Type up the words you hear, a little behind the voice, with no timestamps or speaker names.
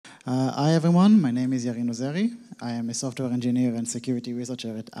Hi everyone, my name is Yarin Ozery. I am a software engineer and security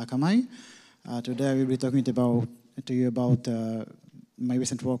researcher at Akamai. Today I will be talking to you about my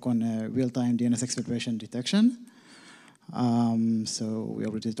recent work on real-time DNS exfiltration detection. So we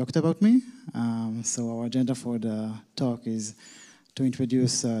already talked about me. So our agenda for the talk is to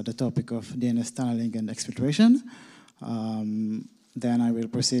introduce the topic of DNS tunneling and exfiltration. Then I will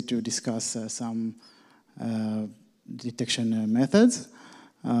proceed to discuss some detection methods,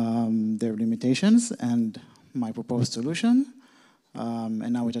 their limitations, and my proposed solution.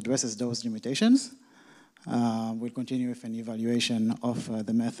 And now it addresses those limitations. We'll continue with an evaluation of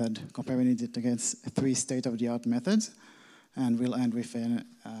the method, comparing it against 3 state-of-the-art methods, and we'll end with a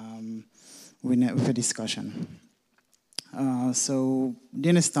discussion. So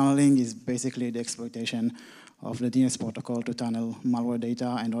DNS tunneling is basically the exploitation of the DNS protocol to tunnel malware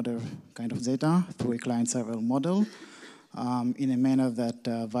data and other kind of data through a client-server model in a manner that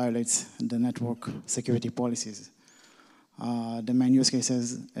violates the network security policies. The main use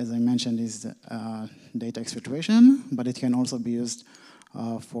cases, as I mentioned, is data exfiltration, but it can also be used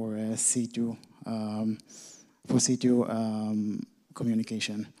for C2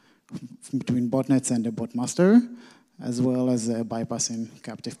 communication between botnets and the bot master, as well as bypassing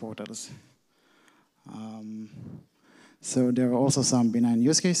captive portals. So there are also some benign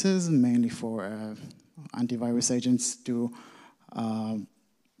use cases, mainly for antivirus agents to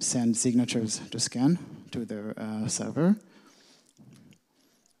send signatures to scan to their server.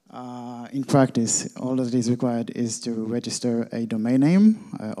 In practice, all that is required is to register a domain name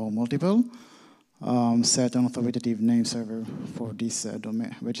or multiple, set an authoritative name server for this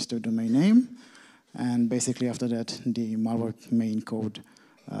registered domain name, and basically after that, the malware may encode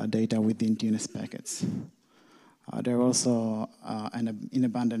data within DNS packets. There are also, in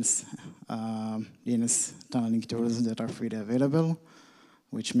abundance, DNS tunneling tools that are freely available,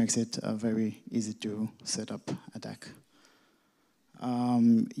 which makes it a very easy to set up attack.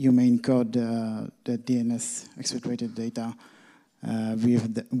 You may encode the DNS exfiltrated data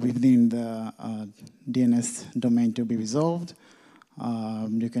within the DNS domain to be resolved.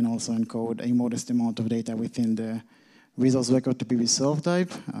 You can also encode a modest amount of data within the resource record to be resolved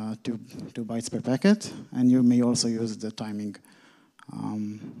type, 2 bytes per packet, and you may also use the timing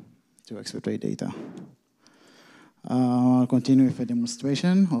to exfiltrate data. I'll continue with a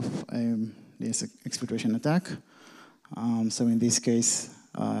demonstration of this exfiltration attack. So in this case,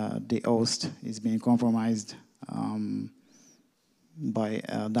 the host is being compromised by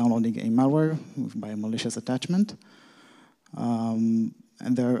downloading a malware by a malicious attachment. And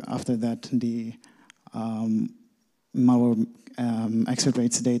after that, the malware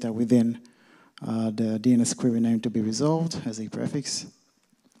exfiltrates data within the DNS query name to be resolved as a prefix.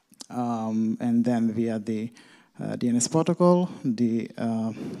 And then via the DNS protocol, the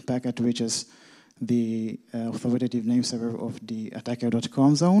packet reaches the authoritative name server of the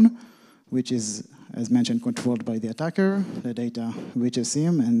attacker.com zone, which is, as mentioned, controlled by the attacker. The data reaches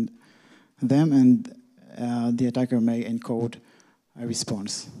him and them, and the attacker may encode a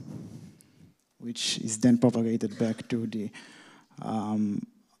response, which is then propagated back to the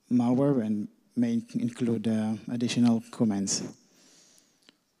malware and may include additional comments.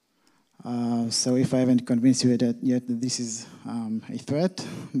 So if I haven't convinced you yet that this is a threat,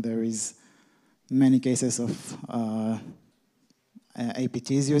 there is many cases of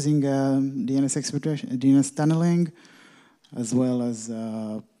APTs using DNS exfiltration, DNS tunneling, as well as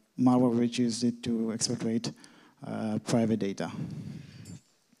malware which used it to exfiltrate private data.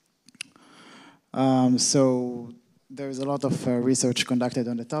 So there is a lot of research conducted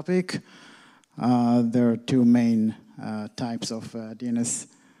on the topic. There are 2 main types of DNS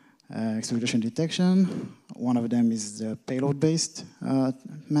exfiltration detection. One of them is the payload-based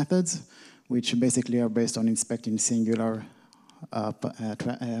methods, which basically are based on inspecting singular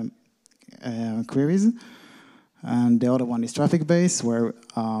queries. And the other one is traffic-based, where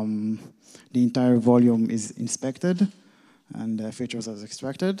the entire volume is inspected and features are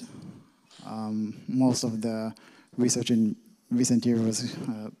extracted. Most of the research in recent years was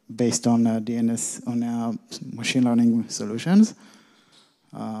based on DNS, on machine learning solutions,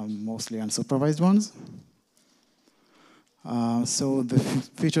 mostly unsupervised ones. So the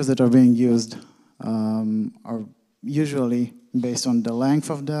features that are being used are usually based on the length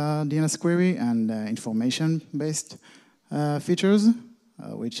of the DNS query and information-based features,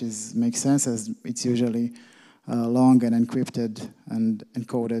 which makes sense as it's usually long and encrypted and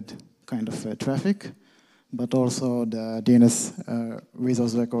encoded kind of traffic, but also the DNS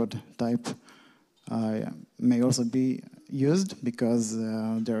resource record type may also be used because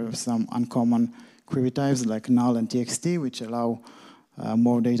there are some uncommon query types like null and txt, which allow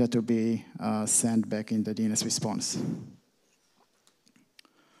more data to be sent back in the DNS response.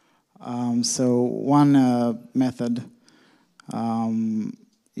 So one method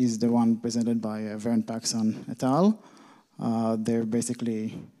is the one presented by Vern Paxson et al. Their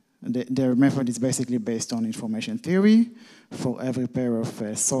method is basically based on information theory. For every pair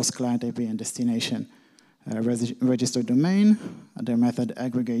of source client IP and destination registered domain, their method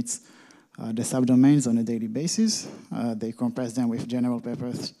aggregates the subdomains on a daily basis. They compress them with general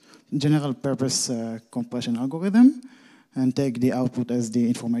purpose compression algorithm and take the output as the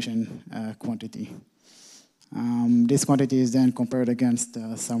information quantity. This quantity is then compared against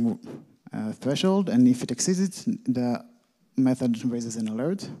some threshold, and if it exceeds it, the method raises an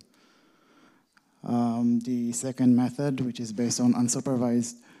alert. The second method, which is based on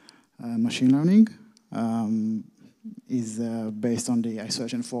unsupervised machine learning, is based on the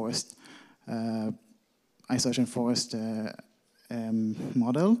isolation forest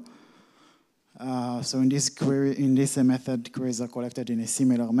model. So in this method, queries are collected in a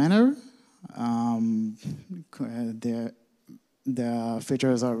similar manner. The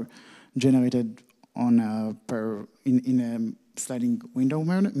features are generated on in a sliding window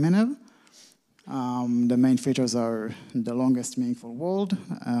manner. The main features are the longest meaningful word.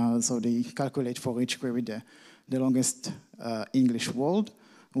 So they calculate for each query the longest English word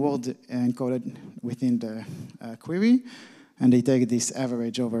encoded within the query. And they take this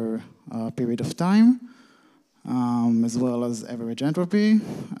average over a period of time, as well as average entropy.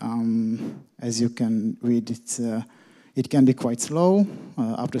 As you can read, it can be quite slow.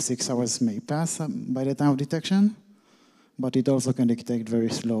 Up to 6 hours may pass by the time of detection. But it also can detect very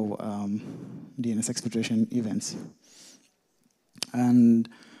slow DNS exfiltration events. And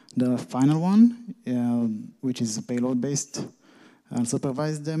the final one, which is a payload-based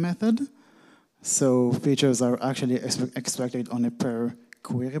unsupervised method. So features are actually extracted on a per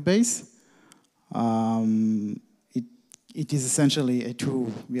query base. It is essentially a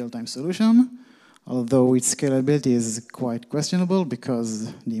true real-time solution, although its scalability is quite questionable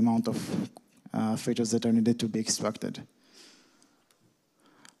because the amount of features that are needed to be extracted.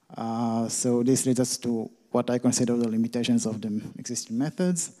 So this leads us to what I consider the limitations of the existing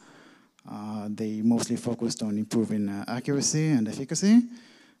methods. They mostly focused on improving accuracy and efficacy,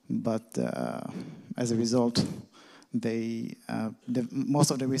 but as a result,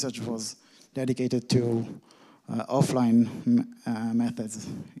 most of the research was dedicated to offline methods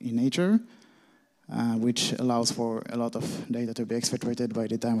in nature, which allows for a lot of data to be exfiltrated by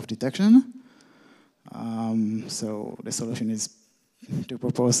the time of detection. So the solution is to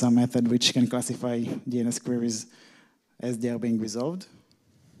propose some method which can classify DNS queries as they are being resolved,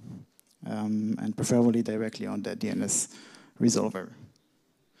 and preferably directly on the DNS resolver.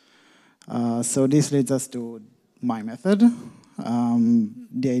 So this leads us to my method.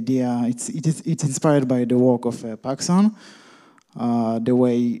 The idea, it's inspired by the work of Paxson. The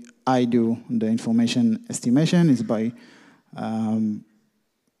way I do the information estimation is by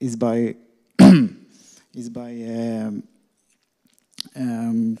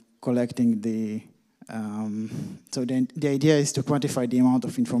collecting the, so the idea is to quantify the amount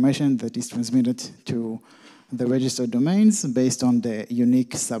of information that is transmitted to the registered domains based on the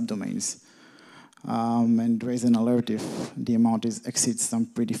unique subdomains, and raise an alert if the amount exceeds some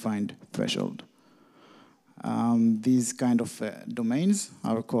predefined threshold. These kind of domains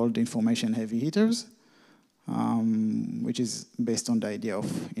are called information heavy hitters, which is based on the idea of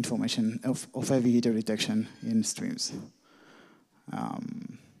of heavy hitter detection in streams.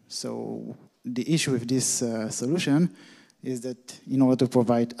 So the issue with this solution is that in order to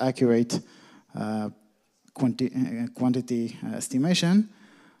provide accurate quantity estimation,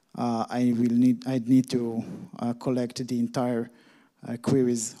 I'd need to collect the entire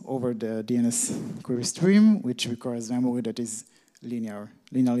queries over the DNS query stream, which requires memory that is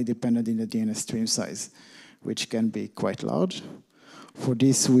linearly dependent in the DNS stream size, which can be quite large. For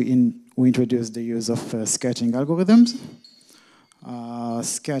this, we introduced the use of sketching algorithms.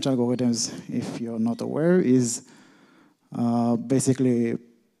 Sketch algorithms, if you're not aware, is basically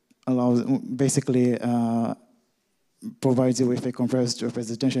provides you with a compressed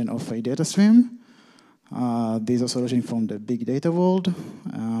representation of a data stream. These are solutions from the big data world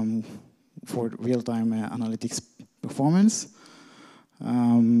for real-time analytics performance.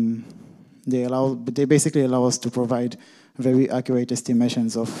 They basically allow us to provide very accurate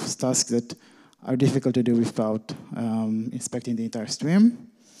estimations of tasks that are difficult to do without inspecting the entire stream.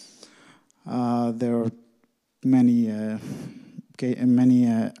 There are many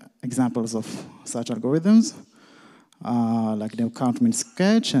examples of such algorithms, like the count min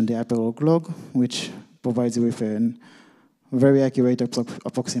sketch and the hyperlog log, which provides you with a very accurate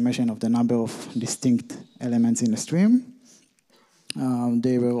approximation of the number of distinct elements in a stream.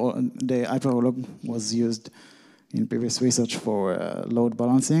 The hyperlog was used in previous research for load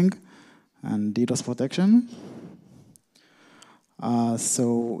balancing and DDoS protection.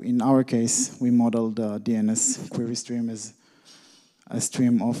 So in our case, we modeled the DNS query stream as a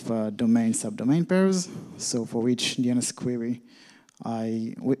stream of domain subdomain pairs. So for each DNS query,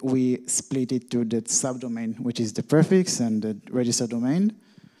 we split it to the subdomain, which is the prefix and the register domain.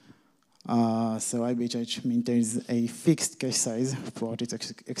 So IBHH maintains a fixed cache size throughout its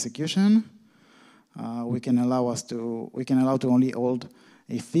execution. We can allow to only hold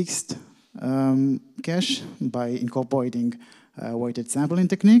a fixed cache by incorporating weighted sampling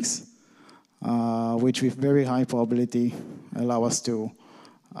techniques, which with very high probability allow us to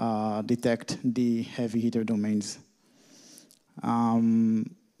detect the heavy hitter domains.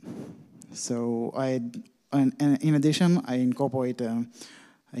 So in addition, I incorporate a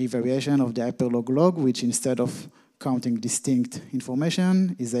variation of the hyperlog log, which instead of counting distinct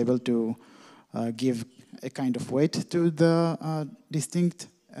information, is able to give a kind of weight to the distinct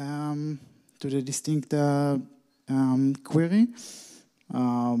query,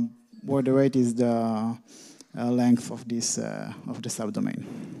 where the weight is the length of this of the subdomain.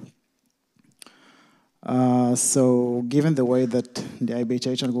 So given the way that the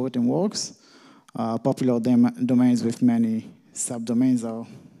IBHH algorithm works, popular domains with many subdomains are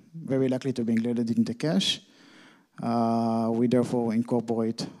very likely to be included in the cache. We therefore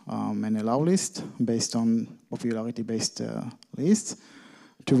incorporate an allow list based on popularity-based lists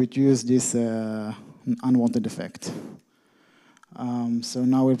to reduce this unwanted effect. So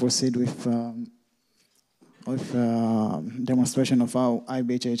now we'll proceed with demonstration of how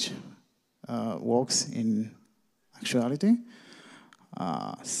IBHH works in actuality.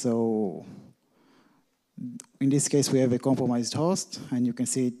 So in this case, we have a compromised host, and you can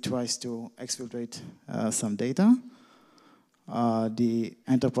see it tries to exfiltrate some data. The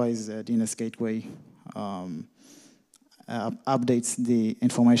enterprise DNS gateway updates the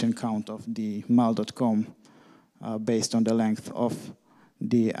information count of the mal.com based on the length of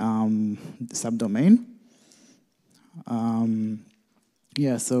the subdomain.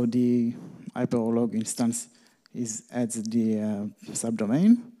 So the hyperlog instance adds the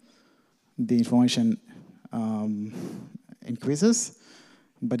subdomain. The information increases,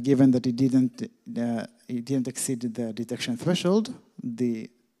 but given that it didn't exceed the detection threshold, the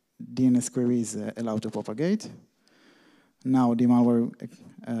DNS query is allowed to propagate. Now the malware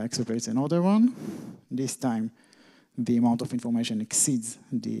executes another one. This time, the amount of information exceeds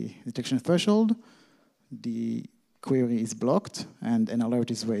the detection threshold. The query is blocked, and an alert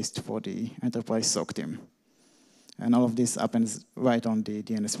is raised for the enterprise SOC team. And all of this happens right on the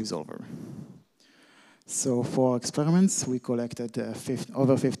DNS resolver. So for experiments, we collected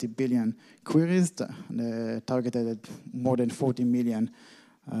over 50 billion queries, targeted at more than 40 million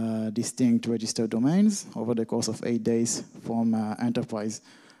distinct registered domains over the course of 8 days from enterprise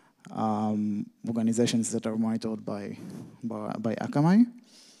organizations that are monitored by Akamai.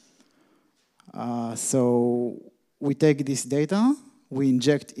 So we take this data, we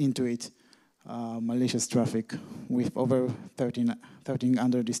inject into it malicious traffic with over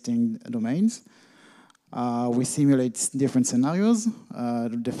 1,300 distinct domains. We simulate different scenarios.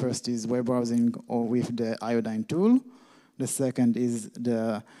 The first is web browsing or with the Iodine tool. The second is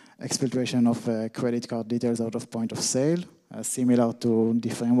the exfiltration of credit card details out of point of sale, similar to the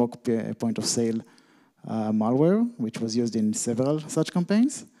framework point of sale malware, which was used in several such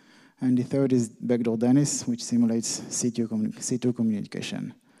campaigns. And the third is backdoor DNS, which simulates C2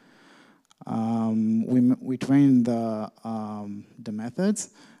 communication. We train the methods,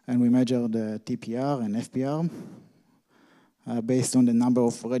 and we measure the TPR and FPR based on the number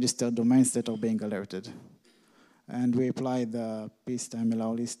of registered domains that are being alerted. And we apply the peacetime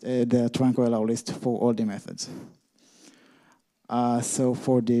allow list, the tranquil allow list for all the methods. So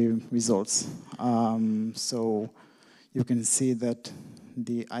for the results, so you can see that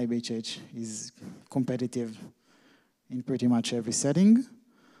the IBHH is competitive in pretty much every setting.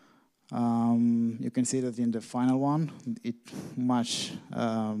 You can see that in the final one, it much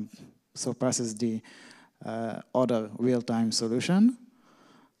surpasses the other real-time solution,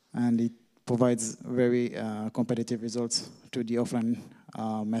 and it provides very competitive results to the offline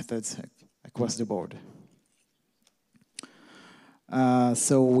methods across the board.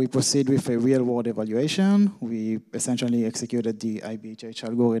 So we proceed with a real-world evaluation. We essentially executed the IBHH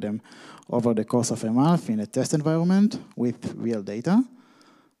algorithm over the course of a month in a test environment with real data,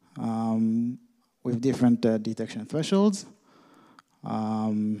 with different detection thresholds.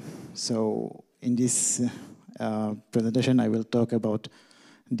 So in this presentation, I will talk about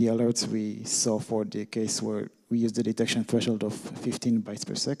the alerts we saw for the case where we used the detection threshold of 15 bytes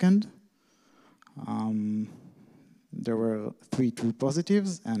per second. There were 3 true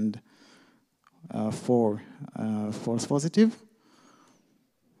positives and 4 false positive.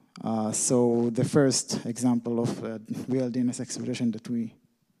 So the first example of real DNS exfiltration that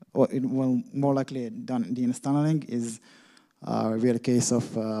more likely done DNS tunneling is a real case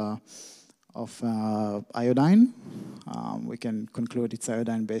of iodine. We can conclude it's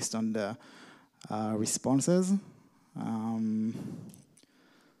iodine based on the responses.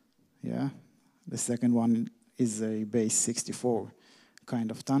 Yeah, the second one is a base 64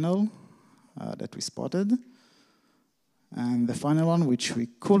 kind of tunnel that we spotted. And the final one, which we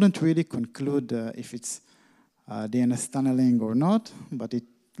couldn't really conclude if it's DNS tunneling or not, but it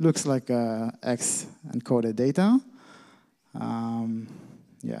looks like X encoded data.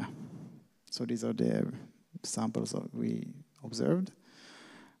 Yeah, so these are the samples that we observed.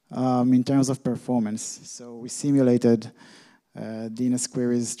 In terms of performance, so we simulated DNS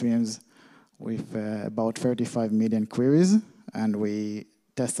queries streams with about 35 million queries, and we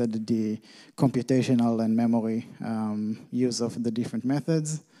tested the computational and memory use of the different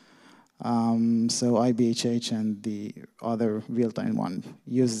methods. So IBHH and the other real-time one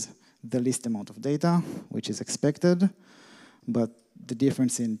use the least amount of data, which is expected, but the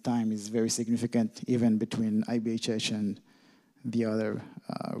difference in time is very significant even between IBHH and the other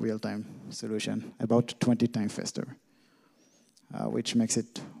real-time solution, about 20 times faster, which makes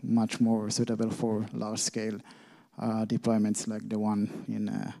it much more suitable for large-scale deployments like the one in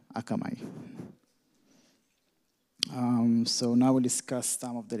Akamai. So now we'll discuss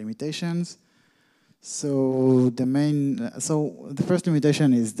some of the limitations. So the first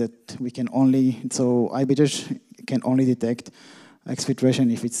limitation is that IBHH can only detect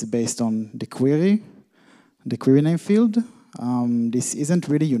exfiltration if it's based on the query name field. This isn't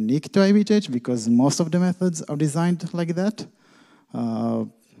really unique to IBHH because most of the methods are designed like that,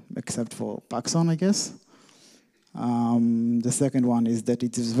 except for Paxson, I guess. The second one is that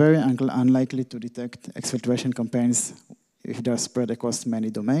it is very unlikely to detect exfiltration campaigns if they are spread across many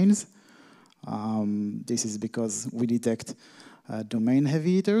domains. This is because we detect domain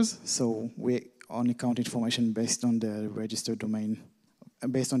heavy hitters, so we only count information based on the registered domain,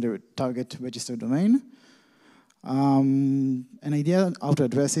 based on the target registered domain. An idea how to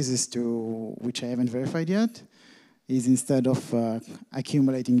address this is which I haven't verified yet, is instead of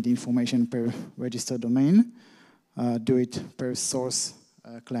accumulating the information per registered domain, do it per source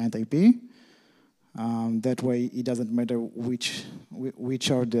client IP. That way, it doesn't matter which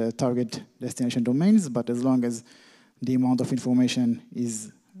are the target destination domains, but as long as the amount of information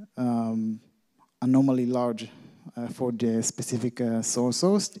is anomaly large for the specific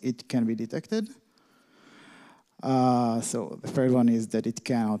source, it can be detected. So the third one is that it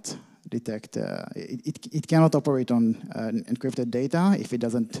cannot detect, it cannot operate on encrypted data if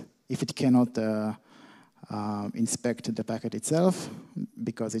it cannot inspect the packet itself,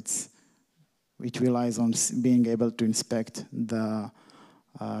 because it relies on being able to inspect the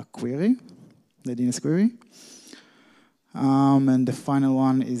query, the DNS query. And the final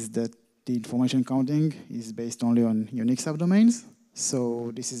one is that the information counting is based only on unique subdomains.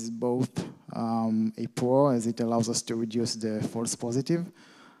 So this is both a pro, as it allows us to reduce the false positive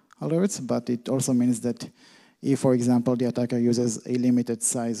alerts, but it also means that if, for example, the attacker uses a limited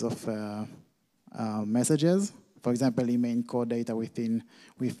size of messages, for example, he may encode data with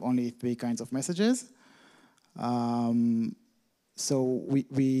only 3 kinds of messages, so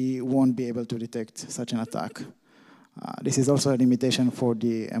we won't be able to detect such an attack. This is also a limitation for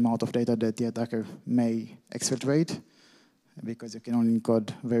the amount of data that the attacker may exfiltrate, because you can only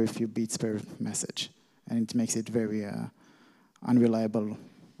encode very few bits per message, and it makes it very unreliable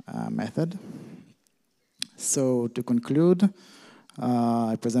method. So to conclude,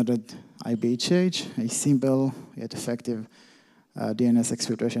 I presented IBHH, a simple yet effective DNS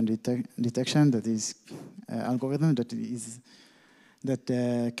exfiltration detection that is algorithm that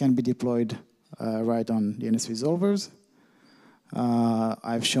can be deployed right on DNS resolvers.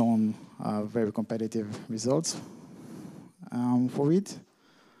 I've shown very competitive results for it.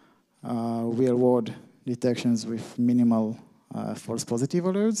 Real-world detections with minimal false positive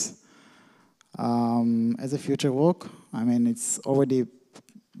alerts. As a future work, I mean, it's already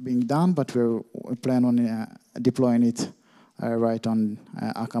being done, but we plan on deploying it right on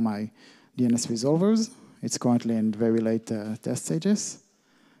Akamai DNS resolvers. It's currently in very late test stages,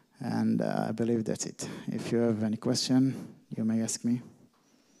 and I believe that's it. If you have any question, you may ask me.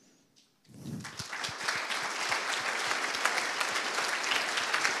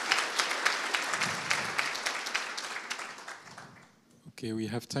 Okay, we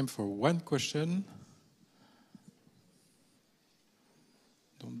have time for one question.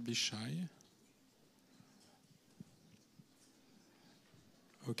 Don't be shy.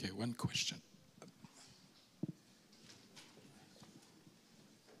 Okay, one question.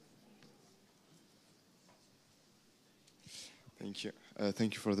 Thank you.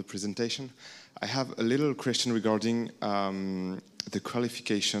 Thank you for the presentation. I have a little question regarding the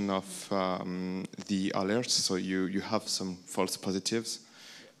qualification of the alerts. So you have some false positives,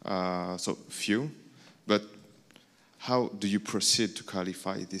 so few, but how do you proceed to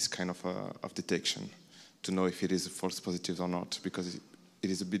qualify this kind of detection, to know if it is a false positive or not? Because it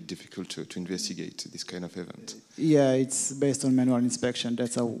is a bit difficult to investigate this kind of event. Yeah, it's based on manual inspection.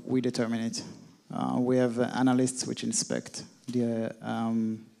 That's how we determine it. We have analysts which inspect the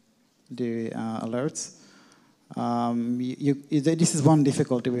alerts. This is one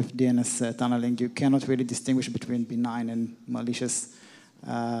difficulty with DNS tunneling. You cannot really distinguish between benign and malicious,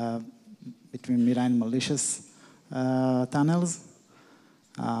 tunnels.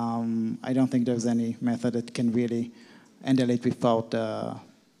 I don't think there's any method that can really handle it without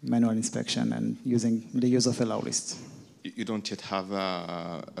manual inspection and using the use of allow list. You don't yet have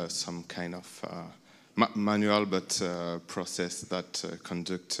some kind of manual, but process that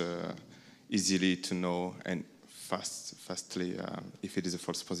conduct easily to know and fastly if it is a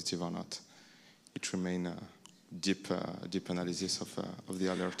false positive or not. It remains deep analysis of the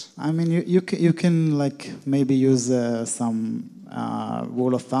alert. I mean, you can like maybe use some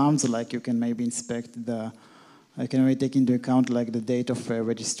rule of thumbs, like you can maybe inspect the. I can maybe take into account like the date of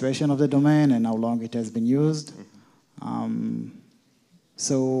registration of the domain and how long it has been used.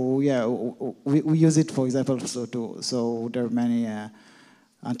 So yeah, we use it, for example, so there are many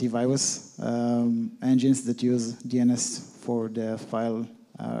antivirus engines that use DNS for the file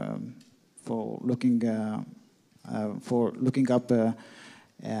for looking up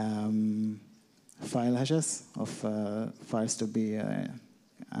file hashes of files to be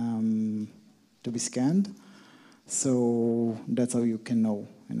scanned. So that's how you can know,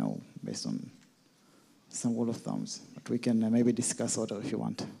 based on some rule of thumbs. But we can maybe discuss further if you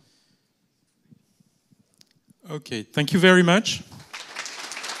want. Okay, thank you very much.